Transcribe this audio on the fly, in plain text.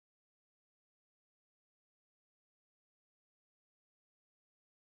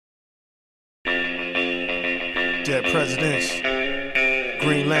dead presidents,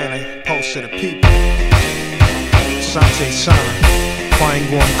 Green Lantern, Post to the people, Sante Sana, kwa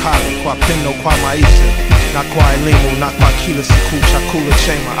Nguo Mkali, kwa Pendo, kwa Maisha, na kwa elimu, na kwa kila siku, chakula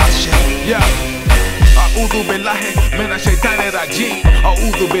chema, ashe. Yeah. A'udhu billahi minash shaitani rajim.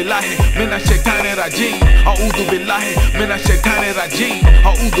 A'udhu billahi minash shaitani rajim. A'udhu billahi minash shaitani rajim.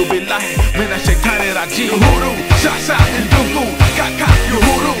 A'udhu billahi minash shaitani rajim. Yuhuru, sasa ndugu, kaka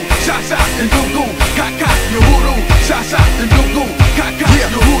yuhuru, sasa ndugu, kaka yuhuru, sasa ndugu, kaka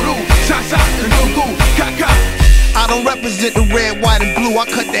yuhuru, sasa ndugu, kaka. I don't represent the red, white, and blue. I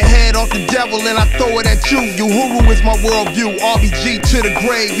cut the head off the devil and I throw it at you. Uhuru is my worldview, RBG to the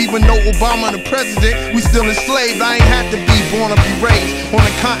grave. Even though Obama the president, we still enslaved. I ain't had to be born or be raised on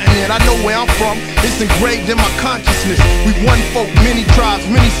the continent. I know where I'm from, it's engraved in my consciousness. We one folk, many tribes,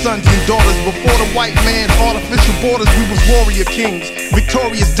 many sons and daughters. Before the white man's artificial borders, we was warrior kings.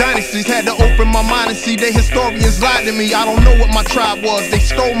 Victorious dynasties, had to open my mind and see they historians lied to me. I don't know what my tribe was, they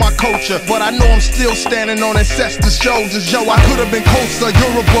stole my culture, but I know I'm still standing on ancestors' shoulders. Yo, I could have been Kosa,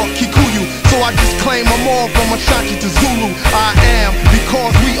 Yoruba, Kikuyu, so I just claim I'm all from Ashanti to Zulu. I am,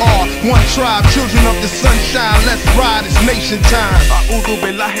 because we are one tribe, children of the sunshine. Let's ride, it's nation time. A'udhu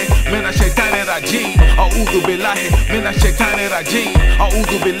billahi minash shaitani rajim. A'udhu billahi minash shaitani rajim.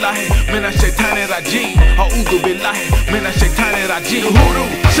 A'udhu billahi minash shaitani rajim. A'udhu billahi minash shaitani rajim. Yuhuru,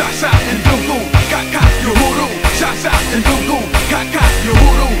 sasa ndugu, kaka yuhuru, sasa ndugu, kaka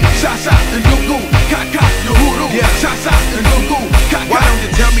yuhuru, sasa ndugu, kaka yuhuru, sasa ndugu, kaka. Why don't you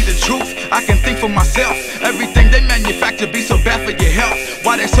tell me the truth? I can think for myself. Everything they manufacture be so bad for your health.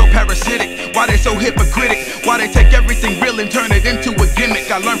 Why they so parasitic? Why they so hypocritic? Why they take everything real and turn it into a gimmick?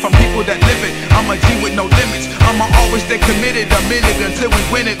 I learned from people that live it. I'm a G with no limits. I'ma always stay committed, a minute until we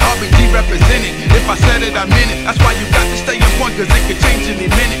win it. RBG represented. If I said it, I meant it. That's why you got to stay on point, cause it could change any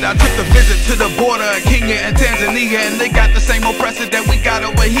minute. I took a visit to the border of Kenya and Tanzania, and they got the same oppressor that we got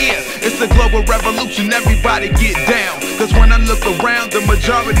over here. It's a global revolution, everybody get down. Cause when I look around, the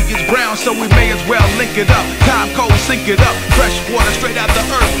majority is brown, so we may as well link it up. Time cold, sink it up. Fresh water straight out the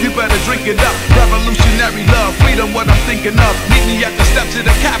earth, you better drink it up. Revolutionary love, freedom, what I'm thinking of. Meet me at the steps of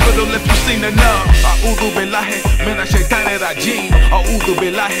the Capitol if you've seen enough. A'udhu billahi minash shaitani rajim. A'udhu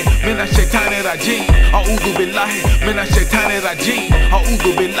billahi minash shaitani rajim. A'udhu billahi minash shaitani rajim.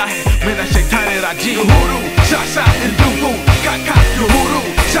 A'udhu billahi minash shaitani rajim. Yuhuru, sasa ndugu, kaka yuhuru,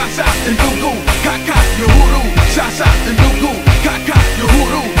 sasa ndugu, kaka yuhuru, sasa ndugu, kaka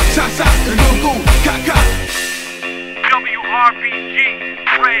yuhuru, sasa ndugu, kaka. WRBG,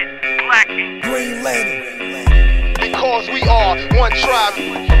 Prez, Black and Green Lantern. Because we are one tribe.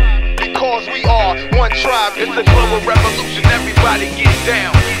 Because we are one tribe. It's a global revolution, everybody get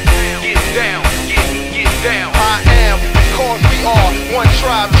down. Get down, get down. I am, because we are one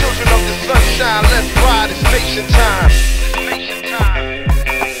tribe, children of the sunshine. Let's ride, it's nation time.